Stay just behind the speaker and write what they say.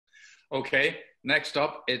Okay, next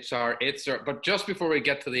up, it's our eighth story. But just before we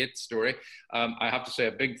get to the eighth story, I have to say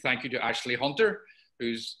a big thank you to Ashley Hunter,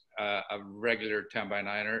 who's a regular 10 by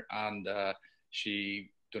 9er, and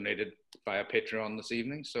she donated via Patreon this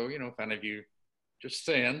evening. So, you know, if any of you, just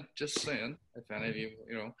saying, if any of you,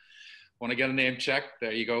 you know, want to get a name check,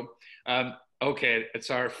 there you go. Okay, it's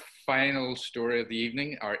our final story of the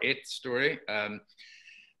evening, our eighth story.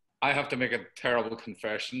 I have to make a terrible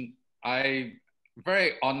confession. I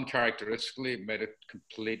very uncharacteristically made a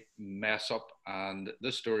complete mess up, and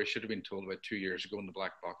this story should have been told about 2 years ago in the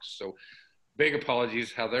black box. So big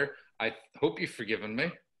apologies, Heather. I hope you've forgiven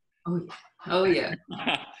me. Oh yeah. Oh yeah.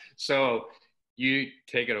 So you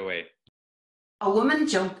take it away. A woman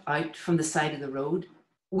jumped out from the side of the road,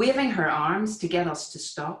 waving her arms to get us to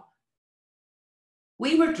stop.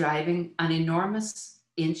 We were driving an enormous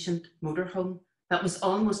ancient motorhome that was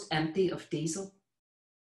almost empty of diesel,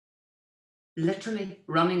 literally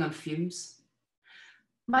running on fumes.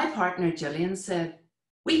 My partner Gillian said,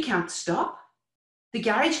 "We can't stop. The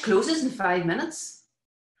garage closes in 5 minutes."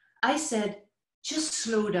 I said, "Just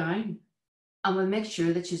slow down and we'll make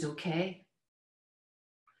sure that she's okay."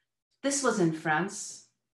 This was in France.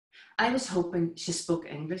 I was hoping she spoke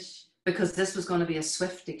English because this was going to be a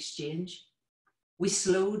swift exchange. We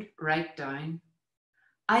slowed right down.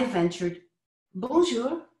 I ventured,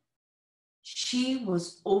 "Bonjour." She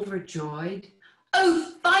was overjoyed.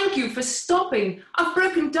 "Oh, thank you for stopping. I've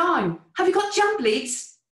broken down. Have you got jump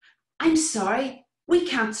leads?" "I'm sorry, we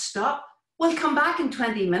can't stop. We'll come back in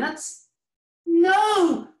 20 minutes.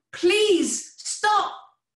 "No, please, stop."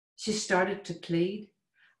 She started to plead.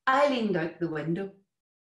 I leaned out the window.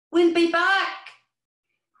 "We'll be back."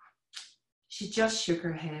 She just shook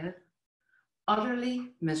her head,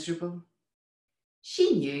 utterly miserable.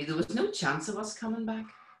 She knew there was no chance of us coming back.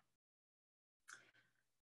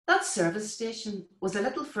 That service station was a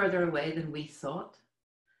little further away than we thought.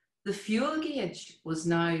 The fuel gauge was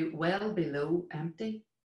now well below empty.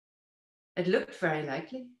 It looked very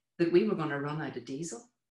likely that we were going to run out of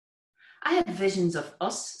diesel. I had visions of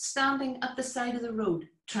us standing at the side of the road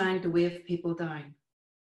trying to wave people down.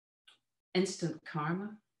 Instant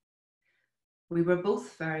karma. We were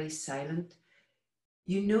both very silent.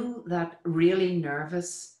 You know that really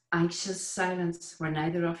nervous, anxious silence where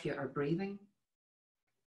neither of you are breathing?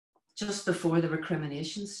 Just before the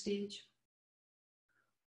recrimination stage.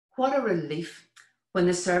 What a relief when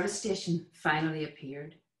the service station finally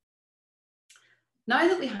appeared. Now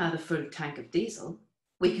that we had a full tank of diesel,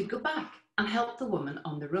 we could go back and help the woman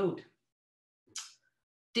on the road.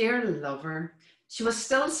 Dear lover, she was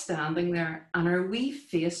still standing there and her wee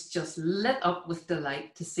face just lit up with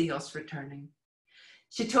delight to see us returning.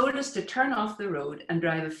 She told us to turn off the road and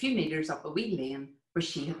drive a few meters up a wee lane where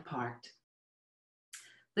she had parked.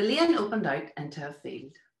 The lane opened out into a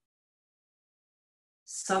field.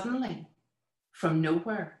 Suddenly, from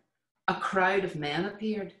nowhere, a crowd of men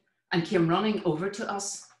appeared and came running over to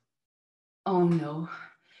us. Oh no,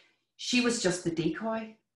 she was just the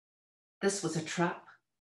decoy. This was a trap.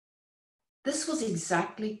 This was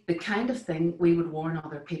exactly the kind of thing we would warn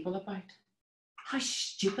other people about. How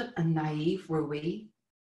stupid and naive were we?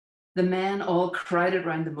 The men all crowded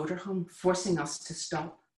round the motorhome, forcing us to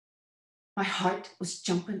stop. My heart was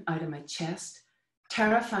jumping out of my chest.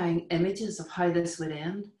 Terrifying images of how this would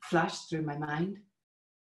end flashed through my mind.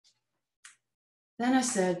 Then I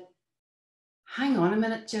said, "Hang on a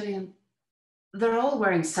minute, Gillian. They're all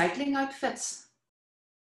wearing cycling outfits.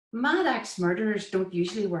 Mad axe murderers don't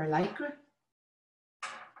usually wear lycra."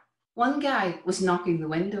 One guy was knocking the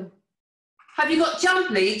window. "Have you got jump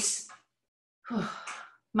leads?"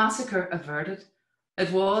 Massacre averted.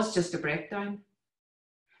 It was just a breakdown.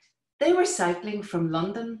 They were cycling from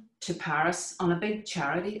London to Paris on a big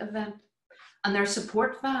charity event, and their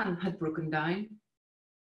support van had broken down.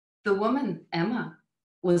 The woman, Emma,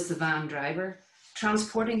 was the van driver,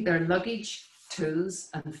 transporting their luggage, tools,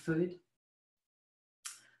 and food.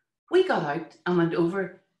 We got out and went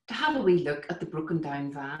over to have a wee look at the broken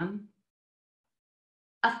down van.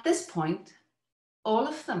 At this point, all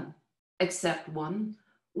of them, except one,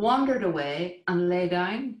 wandered away and lay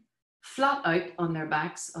down, flat out on their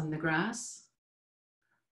backs on the grass.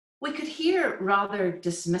 We could hear rather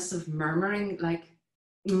dismissive murmuring like,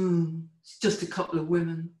 "It's just a couple of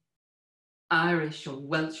women, Irish or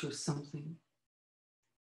Welsh or something."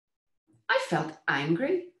 I felt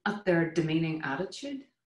angry at their demeaning attitude,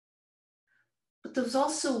 but there was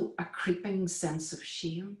also a creeping sense of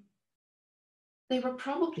shame. They were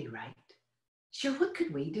probably right. Sure, what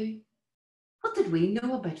could we do? What did we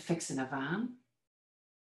know about fixing a van?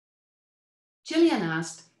 Gillian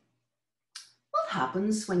asked, "What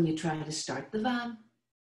happens when you try to start the van?"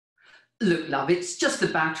 Look, love, it's just the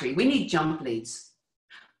battery. We need jump leads.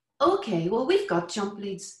 Okay, well, we've got jump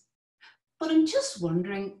leads. But I'm just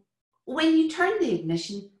wondering, when you turn the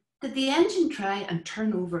ignition, did the engine try and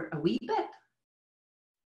turn over a wee bit?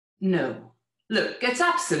 No. Look, it's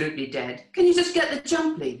absolutely dead. Can you just get the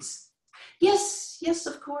jump leads? Yes, yes,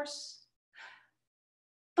 of course.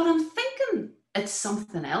 But I'm thinking it's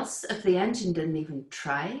something else if the engine didn't even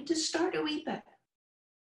try to start a wee bit.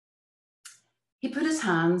 He put his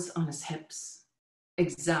hands on his hips,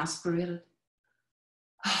 exasperated.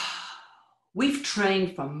 We've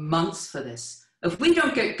trained for months for this. If we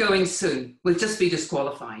don't get going soon, we'll just be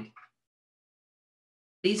disqualified.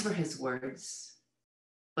 These were his words,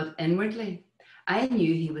 but inwardly, I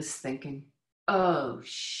knew he was thinking, oh,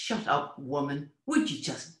 shut up, woman. Would you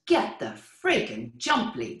just get the freaking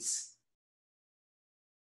jump leads?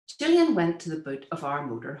 Gillian went to the boot of our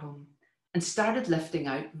motorhome and started lifting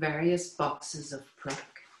out various boxes of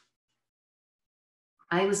pluck.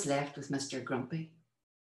 I was left with Mr. Grumpy.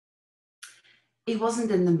 He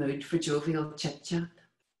wasn't in the mood for jovial chit-chat.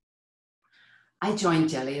 I joined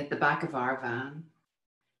Jilly at the back of our van.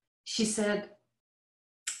 She said,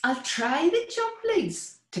 I'll try the jump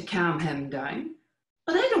leads to calm him down,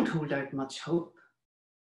 but I don't hold out much hope.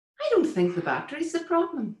 I don't think the battery's the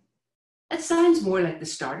problem. It sounds more like the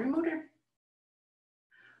starter motor.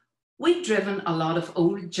 We'd driven a lot of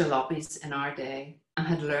old jalopies in our day and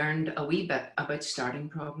had learned a wee bit about starting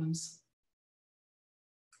problems.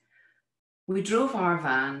 We drove our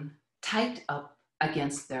van tight up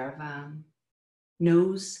against their van,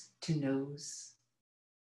 nose to nose.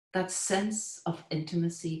 That sense of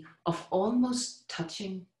intimacy, of almost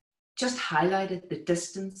touching, just highlighted the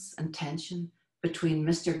distance and tension between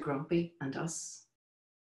Mr. Grumpy and us.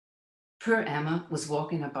 Poor Emma was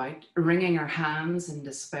walking about, wringing her hands in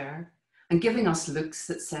despair and giving us looks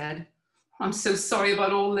that said, I'm so sorry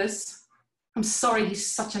about all this. I'm sorry he's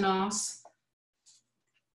such an ass.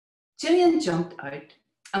 Gillian jumped out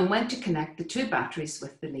and went to connect the two batteries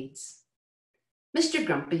with the leads. Mr.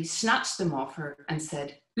 Grumpy snatched them off her and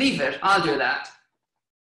said, leave it, I'll do that.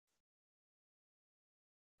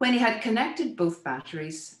 When he had connected both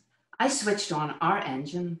batteries, I switched on our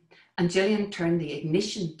engine and Gillian turned the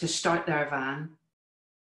ignition to start their van.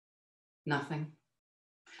 Nothing.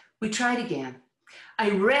 We tried again. I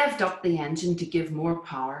revved up the engine to give more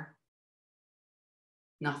power.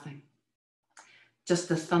 Nothing. Just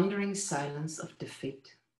the thundering silence of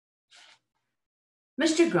defeat.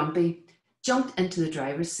 Mr. Grumpy jumped into the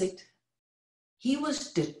driver's seat. He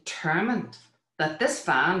was determined that this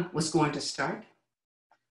van was going to start.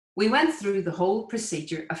 We went through the whole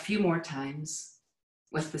procedure a few more times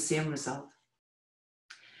with the same result.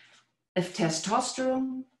 If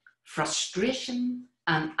testosterone, frustration,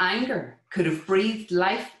 and anger could have breathed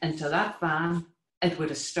life into that van, it would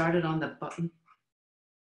have started on the button.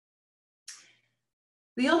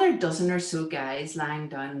 The other dozen or so guys lying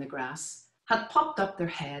down in the grass had popped up their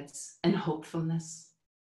heads in hopefulness,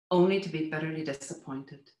 only to be bitterly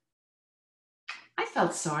disappointed. I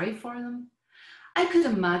felt sorry for them. I could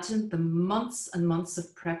imagine the months and months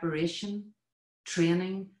of preparation,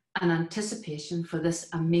 training, and anticipation for this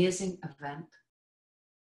amazing event.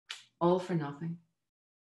 All for nothing.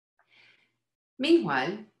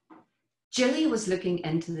 Meanwhile, Jilly was looking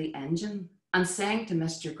into the engine and saying to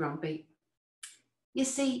Mr. Grumpy, you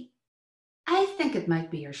see, I think it might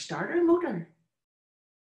be your starter motor.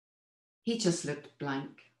 He just looked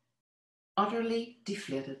blank, utterly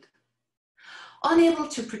deflated, unable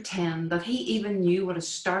to pretend that he even knew what a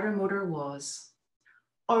starter motor was,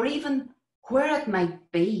 or even where it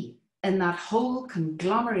might be in that whole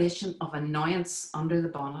conglomeration of annoyance under the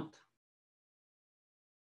bonnet.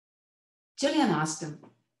 Gillian asked him,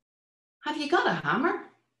 have you got a hammer?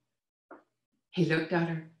 He looked at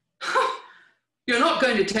her. You're not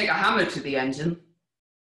going to take a hammer to the engine.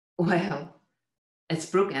 Well, it's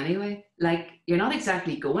broke anyway. Like, you're not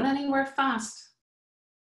exactly going anywhere fast.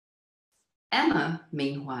 Emma,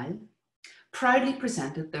 meanwhile, proudly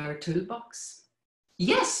presented their toolbox.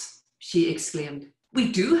 Yes, she exclaimed,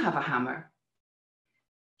 we do have a hammer.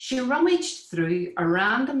 She rummaged through a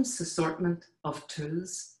random assortment of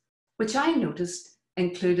tools, which I noticed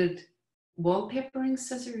included wallpapering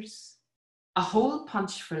scissors, a hole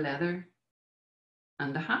punch for leather,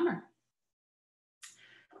 and a hammer.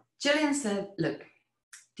 Gillian said, look,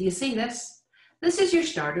 do you see this? This is your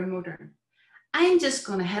starter motor. I'm just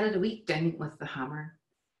going to hit it a wee ding with the hammer.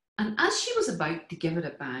 And as she was about to give it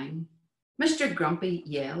a bang, Mr. Grumpy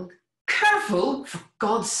yelled, careful, for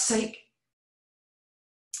God's sake.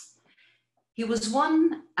 He was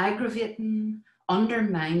one aggravating,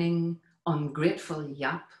 undermining, ungrateful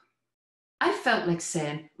yap. I felt like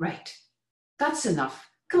saying, right, That's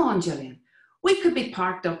enough. Come on, Gillian. We could be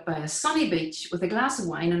parked up by a sunny beach with a glass of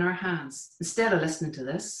wine in our hands instead of listening to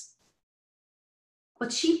this.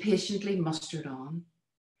 But she patiently mustered on.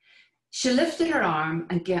 She lifted her arm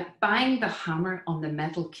and banged the hammer on the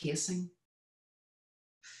metal casing.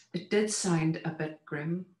 It did sound a bit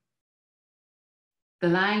grim. The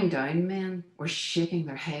lying down men were shaking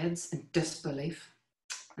their heads in disbelief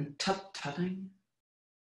and tut-tutting.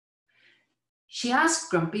 She asked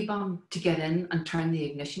Grumpy Bum to get in and turn the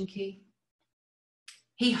ignition key.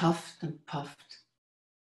 He huffed and puffed,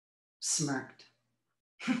 smirked.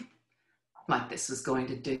 Like this was going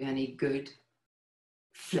to do any good.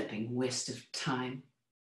 Flipping waste of time.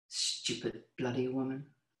 Stupid bloody woman.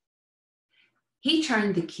 He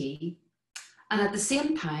turned the key, and at the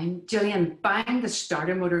same time, Gillian banged the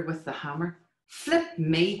starter motor with the hammer. Flip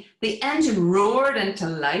me, the engine roared into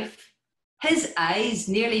life. His eyes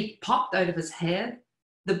nearly popped out of his head.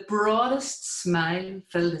 The broadest smile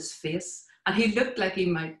filled his face, and he looked like he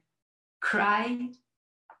might cry.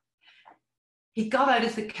 He got out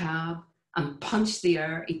of the cab and punched the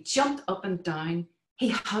air. He jumped up and down. He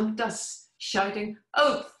hugged us, shouting,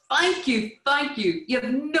 "Oh, thank you, thank you. You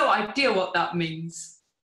have no idea what that means."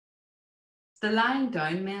 The lying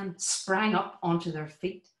down men sprang up onto their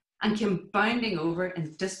feet and came bounding over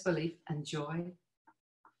in disbelief and joy.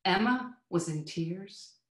 Emma was in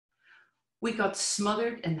tears. We got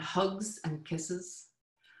smothered in hugs and kisses.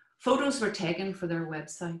 Photos were taken for their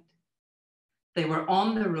website. They were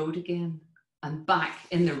on the road again and back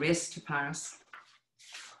in the race to Paris.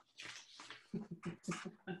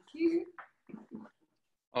 Thank you.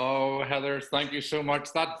 Oh, Heather, thank you so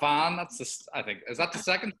much. That van, that's just, I think, is that the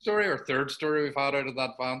second story or third story we've had out of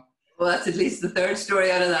that van? Well, that's at least the third story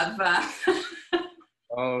out of that van.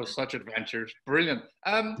 Oh, such adventures. Brilliant.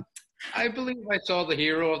 I believe I saw the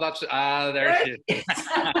hero of that. There she is.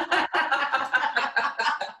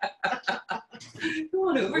 Go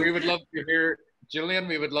on over. We would love to hear, Gillian,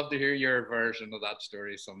 we would love to hear your version of that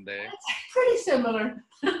story someday. It's pretty similar.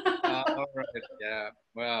 All right, yeah.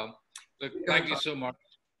 Well, look, thank you so much.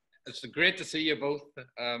 It's great to see you both.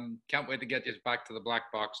 Can't wait to get you back to the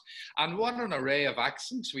black box. And what an array of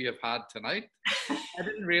accents we have had tonight. I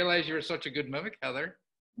didn't realize you were such a good mimic, Heather.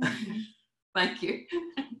 Thank you.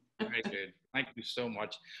 Very good. Thank you so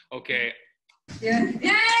much. Okay. Yeah.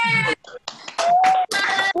 Yeah!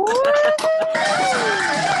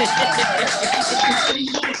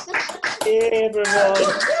 Hey, everyone.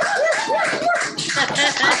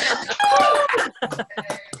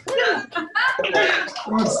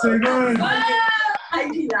 Come on, Steven.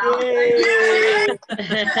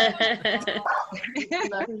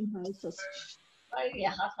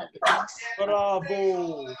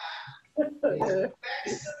 Bravo.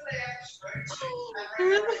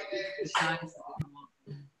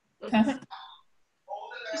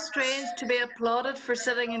 Strange to be applauded for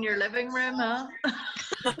sitting in your living room, huh?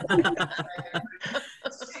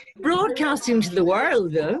 Broadcasting to the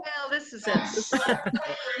world, though. Well, this is it.